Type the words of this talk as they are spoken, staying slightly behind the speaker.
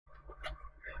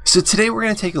So today we're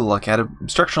going to take a look at a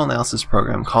structural analysis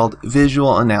program called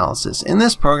VisualAnalysis. In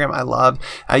this program I love.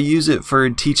 I use it for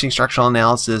teaching structural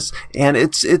analysis, and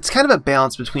it's kind of a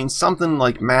balance between something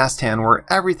like MassTan where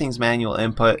everything's manual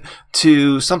input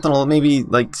to something maybe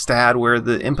like STAAD where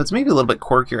the input's maybe a little bit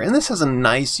quirkier. And this has a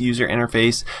nice user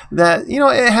interface that, you know,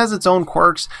 it has its own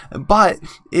quirks, but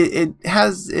it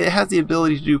has the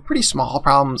ability to do pretty small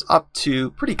problems up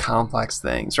to pretty complex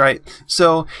things, right?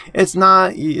 So it's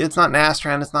not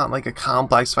Nastran, it's not like a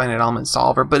complex finite element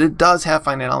solver, but it does have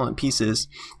finite element pieces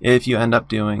if you end up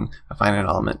doing a finite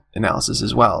element analysis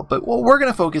as well. But what we're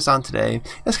going to focus on today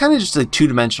is kind of just a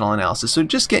two-dimensional analysis. So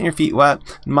just getting your feet wet,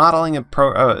 modeling a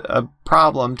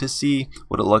problem to see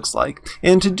what it looks like.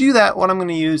 And to do that, what I'm going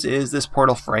to use is this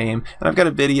portal frame, and I've got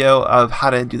a video of how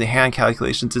to do the hand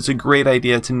calculations. It's a great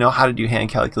idea to know how to do hand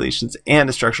calculations and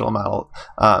a structural model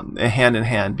hand in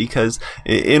hand, because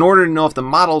in order to know if the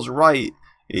model's right,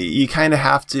 you kind of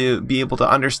have to be able to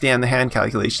understand the hand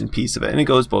calculation piece of it, and it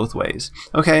goes both ways.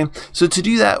 Okay, so to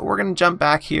do that, we're going to jump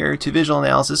back here to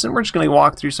VisualAnalysis, and we're just going to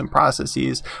walk through some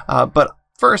processes. But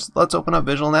first, let's open up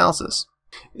VisualAnalysis.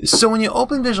 So when you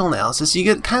open VisualAnalysis, you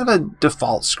get kind of a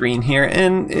default screen here,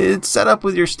 and it's set up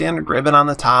with your standard ribbon on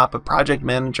the top, a project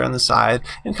manager on the side,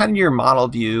 and kind of your model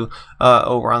view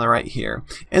over on the right here.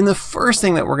 And the first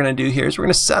thing that we're going to do here is we're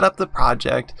going to set up the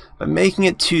project by making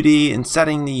it 2D and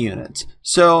setting the units.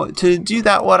 So to do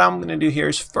that, what I'm going to do here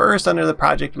is first, under the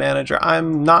project manager,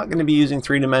 I'm not going to be using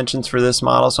 3 dimensions for this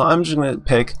model, so I'm just going to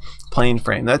pick plane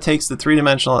frame. That takes the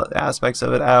 3-dimensional aspects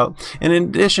of it out. And in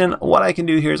addition, what I can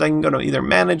do here is I can go to either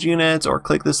manage units or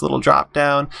click this little drop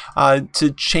down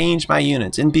to change my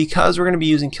units. And because we're going to be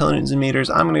using kilonewtons and meters,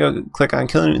 I'm going to go click on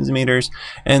kilonewtons and meters,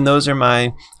 and those are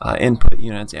my input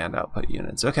units and output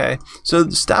units. Okay, so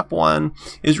step 1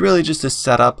 is really just to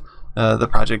set up the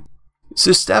project.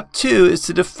 So step 2 is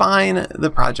to define the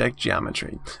project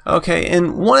geometry. Okay,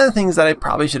 and one of the things that I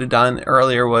probably should have done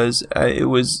earlier was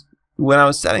when I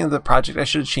was setting up the project, I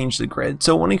should have changed the grid.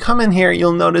 So when we come in here,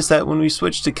 you'll notice that when we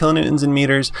switch to kilonewtons and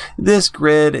meters, this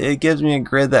grid, it gives me a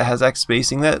grid that has X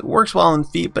spacing that works well in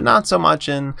feet, but not so much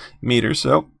in meters.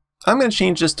 So I'm going to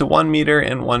change this to 1 meter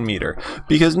and 1 meter,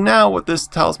 because now what this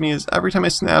tells me is every time I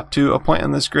snap to a point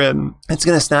on this grid, it's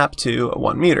going to snap to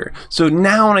 1 meter. So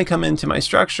now when I come into my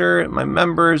structure, my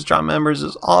members, draw members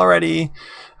is already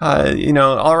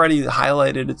already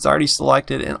highlighted, it's already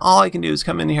selected, and all I can do is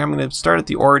come in here. I'm going to start at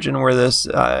the origin where this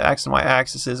X and Y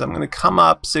axis is. I'm going to come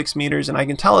up 6 meters, and I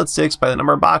can tell it's 6 by the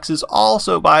number of boxes.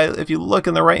 Also by, if you look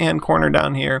in the right hand corner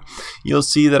down here, you'll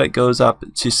see that it goes up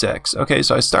to 6. Okay,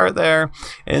 so I start there,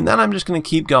 and then I'm just going to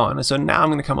keep going. So now I'm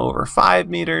going to come over 5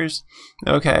 meters,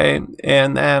 okay,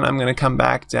 and then I'm going to come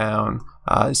back down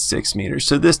 6 meters.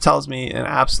 So this tells me an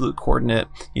absolute coordinate,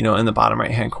 you know, in the bottom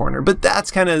right hand corner. But that's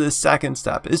kind of the second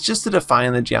step. It's just to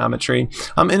define the geometry.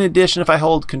 In addition, if I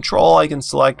hold Control, I can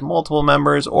select multiple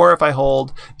members, or if I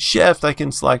hold Shift, I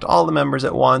can select all the members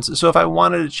at once. So if I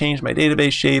wanted to change my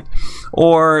database shape,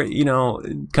 or, you know,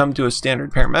 come to a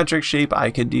standard parametric shape,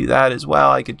 I could do that as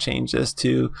well. I could change this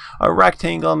to a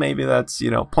rectangle. Maybe that's,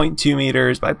 you know, 0.2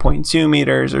 meters by 0.2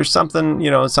 meters or something,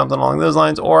 you know, something along those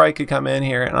lines. Or I could come in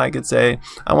here and I could say,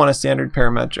 I want a standard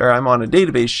parametric, or I'm on a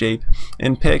database shape,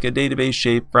 and pick a database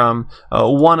shape from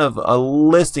one of a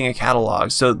listing of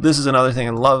catalogs. So this is another thing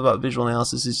I love about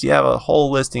VisualAnalysis, is you have a whole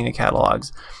listing of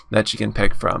catalogs that you can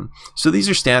pick from. So these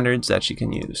are standards that you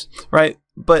can use, right?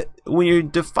 But when you're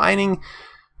defining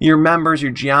your members,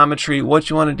 your geometry, what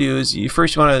you want to do is you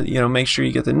first want to, you know, make sure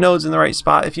you get the nodes in the right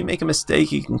spot. If you make a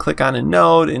mistake, you can click on a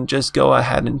node and just go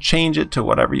ahead and change it to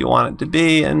whatever you want it to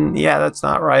be. And yeah, that's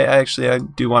not right. I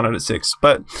do want it at 6,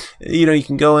 but you know, you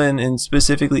can go in and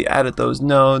specifically edit those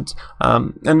nodes.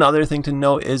 Another thing to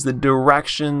note is the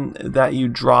direction that you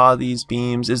draw these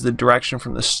beams is the direction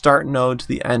from the start node to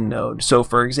the end node. So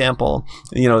for example,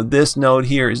 you know, this node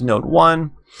here is node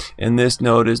 1, and this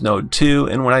node is node 2,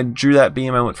 and when I drew that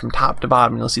beam, I went from top to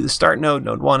bottom. You'll see the start node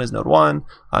 1 is node 1,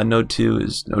 node 2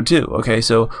 is node 2. Okay,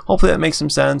 so hopefully that makes some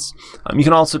sense. You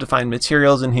can also define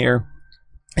materials in here,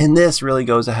 and this really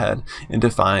goes ahead and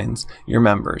defines your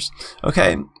members.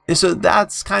 Okay, so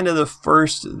that's kind of the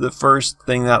first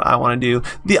thing that I want to do.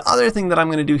 The other thing that I'm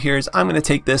going to do here is I'm going to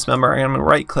take this member, and I'm going to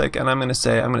right click, and I'm going to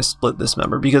say I'm going to split this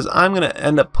member, because I'm going to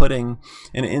end up putting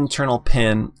an internal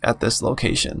pin at this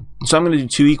location. So I'm going to do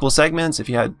 2 equal segments. If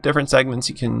you had different segments,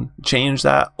 you can change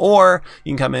that, or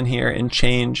you can come in here and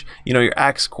change, you know, your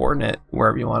X coordinate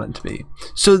wherever you want it to be.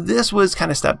 So this was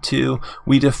kind of step 2.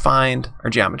 We defined our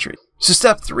geometry. So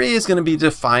step 3 is going to be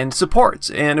define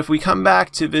supports. And if we come back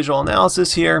to visual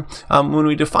analysis here, when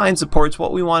we define supports,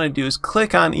 what we want to do is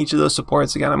click on each of those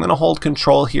supports. Again, I'm going to hold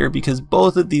control here because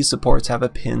both of these supports have a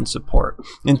pin support.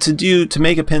 And to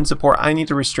make a pin support, I need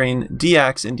to restrain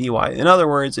dx and dy. In other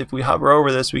words, if we hover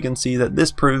over this, we can see that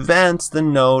this prevents the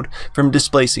node from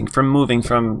displacing, from moving,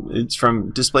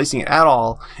 from displacing at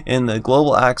all in the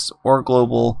global x or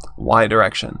global y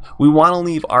direction. We want to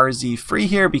leave RZ free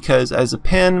here because as a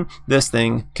pin, this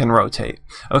thing can rotate.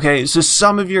 Okay, so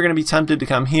some of you are going to be tempted to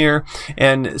come here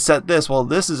and set this. Well,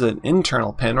 this is an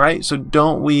internal pin, right? So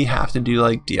don't we have to do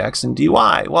like dx and dy?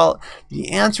 Well,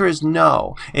 the answer is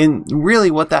no. And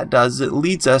really what that does is it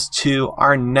leads us to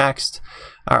our next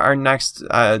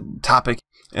topic.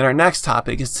 And our next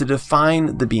topic is to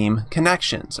define the beam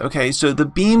connections. Okay, so the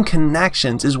beam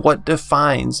connections is what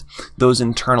defines those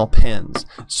internal pins.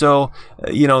 So,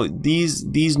 you know,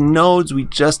 these nodes we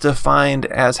just defined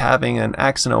as having an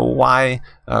X and a Y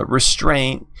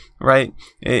restraint, right?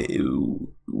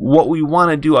 What we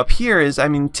want to do up here is, I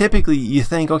mean, typically you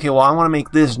think, okay, well, I want to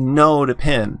make this node a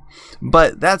pin,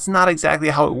 but that's not exactly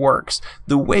how it works.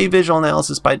 The way visual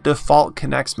analysis by default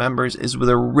connects members is with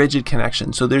a rigid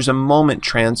connection. So there's a moment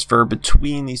transfer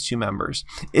between these two members.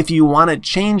 If you want to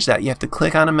change that, you have to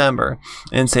click on a member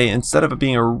and say, instead of it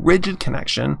being a rigid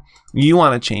connection, you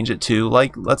want to change it to,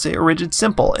 like, let's say a rigid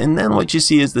simple. And then what you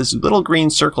see is this little green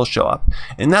circle show up.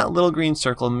 And that little green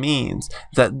circle means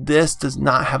that this does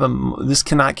not have this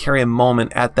cannot carry a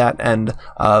moment at that end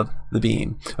of the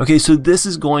beam. Okay, so this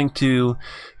is going to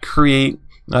create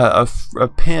a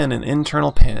pin, an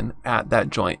internal pin at that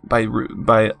joint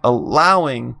by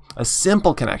allowing a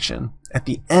simple connection at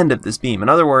the end of this beam. In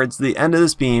other words, the end of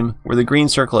this beam where the green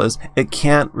circle is, it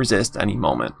can't resist any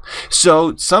moment.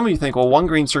 So some of you think, well, one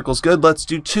green circle is good, let's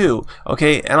do two.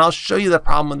 Okay, and I'll show you the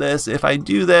problem with this. If I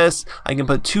do this, I can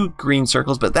put two green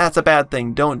circles, but that's a bad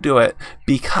thing. Don't do it,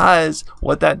 because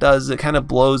what that does is it kind of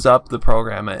blows up the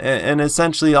program, and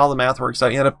essentially all the math works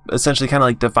out. You end up essentially kind of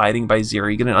like dividing by zero.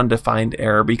 You get an undefined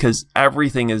error because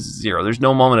everything is zero. There's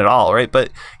no moment at all, right?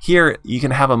 But here you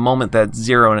can have a moment that's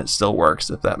zero and it still works,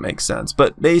 if that makes sense.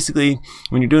 But basically,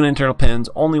 when you're doing internal pins,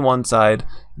 only one side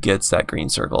gets that green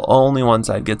circle. Only one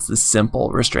side gets the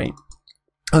simple restraint.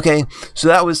 Okay, so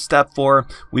that was step 4.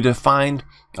 We defined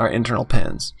our internal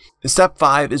pins. Step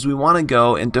 5 is we want to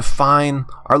go and define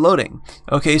our loading.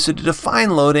 Okay, so to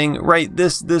define loading, right,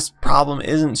 this problem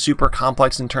isn't super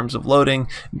complex in terms of loading,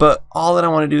 but all that I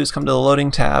want to do is come to the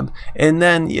loading tab, and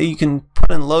then you can put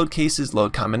in load cases,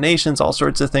 load combinations, all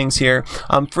sorts of things here.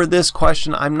 For this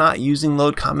question, I'm not using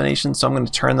load combinations, so I'm going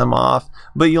to turn them off,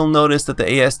 but you'll notice that the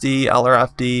ASD,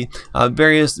 LRFD,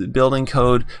 various building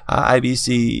code,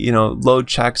 IBC, you know, load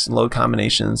checks and load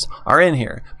combinations are in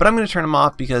here, but I'm going to turn them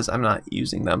off because I'm not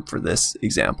using them for this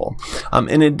example.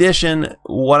 In addition,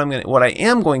 what I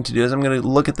am going to do is I'm going to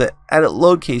look at the edit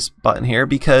load case button here,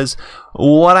 because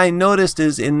what I noticed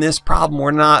is in this problem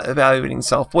we're not evaluating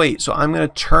self-weight, so I'm going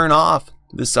to turn off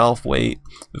the self-weight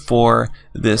for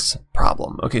this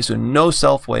problem. Okay, so no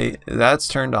self-weight, that's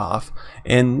turned off.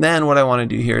 And then what I want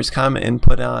to do here is come and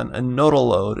put on a nodal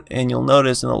load, and you'll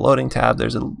notice in the loading tab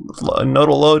there's a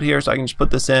nodal load here, so I can just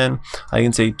put this in. I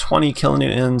can say 20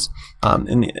 kilonewtons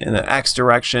in the X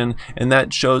direction, and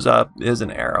that shows up as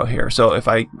an arrow here. So if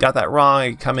I got that wrong,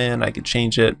 I could come in, I could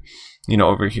change it, you know,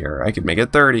 over here. I could make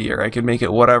it 30, or I could make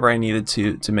it whatever I needed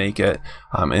to make it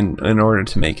in order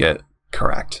to make it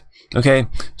correct. Okay,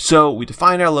 so we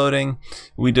defined our loading.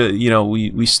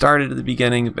 We started at the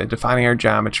beginning by defining our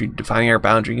geometry, defining our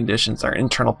boundary conditions, our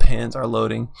internal pins, our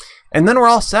loading, and then we're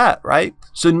all set, right?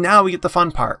 So now we get the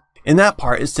fun part. And that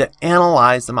part is to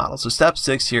analyze the model. So step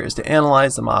 6 here is to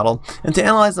analyze the model. And to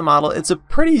analyze the model, it's a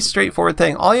pretty straightforward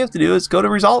thing. All you have to do is go to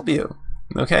result view.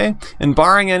 Okay, and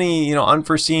barring any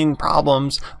unforeseen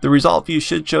problems, the result view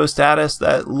should show status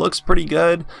that looks pretty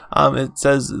good. It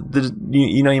says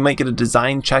you might get a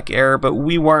design check error, but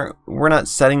we're not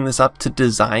setting this up to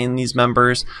design these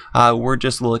members. We're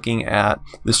just looking at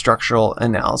the structural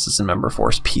analysis and member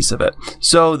force piece of it.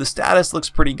 So the status looks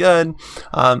pretty good,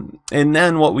 and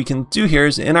then what we can do here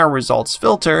is in our results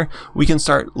filter we can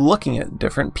start looking at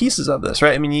different pieces of this,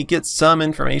 right? I mean, you get some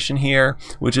information here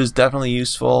which is definitely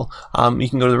useful. You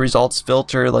can go to the results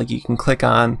filter, like you can click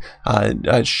on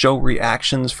show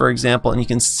reactions, for example, and you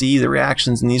can see the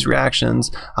reactions, and these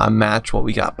reactions match what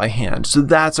we got by hand. So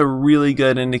that's a really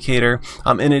good indicator.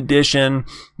 In addition,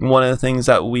 one of the things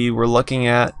that we were looking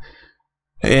at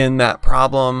in that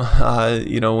problem,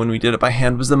 you know, when we did it by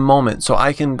hand, was the moment. So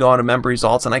I can go out of member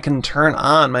results and I can turn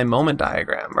on my moment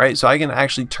diagram, right? So I can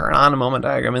actually turn on a moment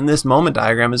diagram, and this moment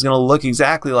diagram is going to look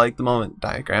exactly like the moment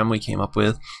diagram we came up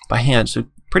with by hand. So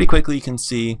pretty quickly you can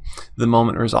see the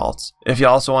moment results. If you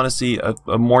also want to see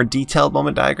a more detailed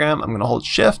moment diagram, I'm going to hold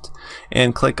Shift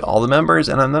and click all the members,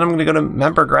 and then I'm going to go to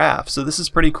member graph. So this is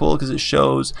pretty cool because it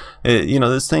shows, you know,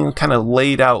 this thing kind of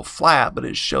laid out flat, but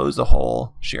it shows the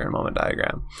whole shear and moment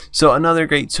diagram. So another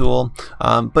great tool.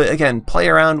 But again, play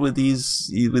around with these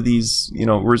you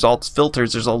know, results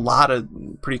filters. There's a lot of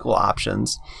pretty cool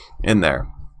options in there.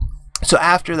 So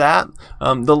after that,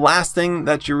 the last thing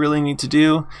that you really need to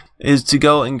do is to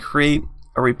go and create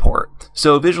a report.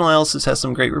 So VisualAnalysis has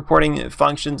some great reporting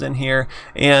functions in here,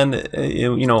 and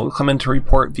you know, come into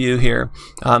report view here.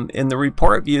 And the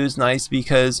report view is nice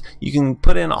because you can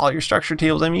put in all your structure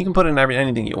tables. I mean, you can put in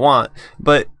anything you want,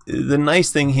 but the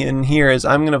nice thing in here is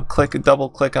I'm going to double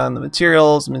click on the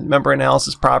materials, member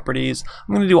analysis properties.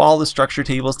 I'm going to do all the structure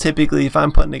tables. Typically, if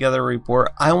I'm putting together a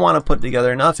report, I want to put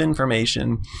together enough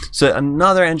information so that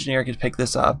another engineer could pick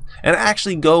this up and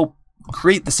actually go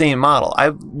create the same model.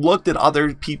 I've looked at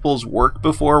other people's work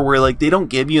before where like they don't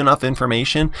give you enough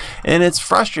information, and it's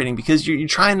frustrating because you're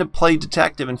trying to play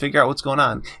detective and figure out what's going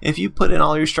on. If you put in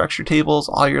all your structure tables,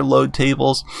 all your load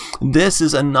tables, this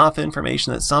is enough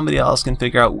information that somebody else can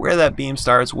figure out where that beam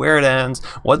starts, where it ends,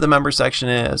 what the member section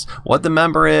is, what the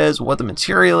member is, what the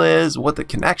material is, what the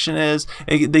connection is.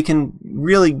 They can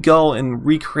really go and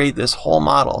recreate this whole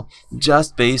model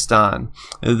just based on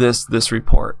this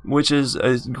report, which is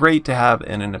great to have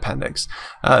in an appendix.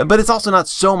 But it's also not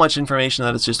so much information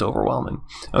that it's just overwhelming.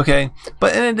 Okay,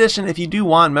 but in addition, if you do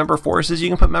want member forces, you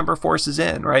can put member forces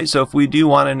in, right? So if we do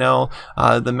want to know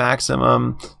the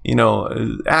maximum, you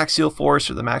know, axial force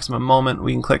or the maximum moment,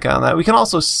 we can click on that. We can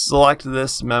also select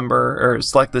this member or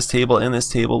select this table. In this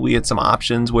table, we get some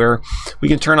options where we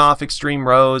can turn off extreme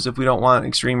rows if we don't want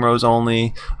extreme rows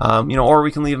only, you know, or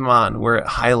we can leave them on where it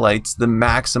highlights the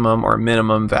maximum or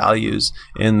minimum values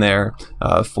in there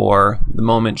for the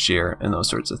moment shear and those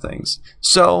sorts of things.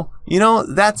 So, you know,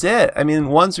 that's it. I mean,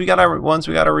 once we got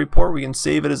our report, we can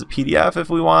save it as a PDF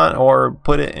if we want, or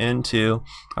put it into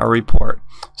our report.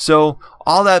 So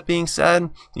all that being said,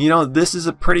 you know, this is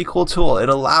a pretty cool tool. It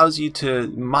allows you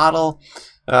to model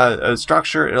a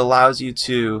structure. It allows you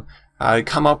to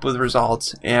come up with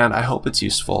results, and I hope it's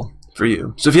useful for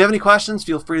you. So if you have any questions,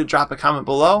 feel free to drop a comment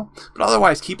below, but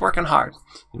otherwise keep working hard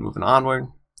and moving onward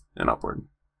and upward.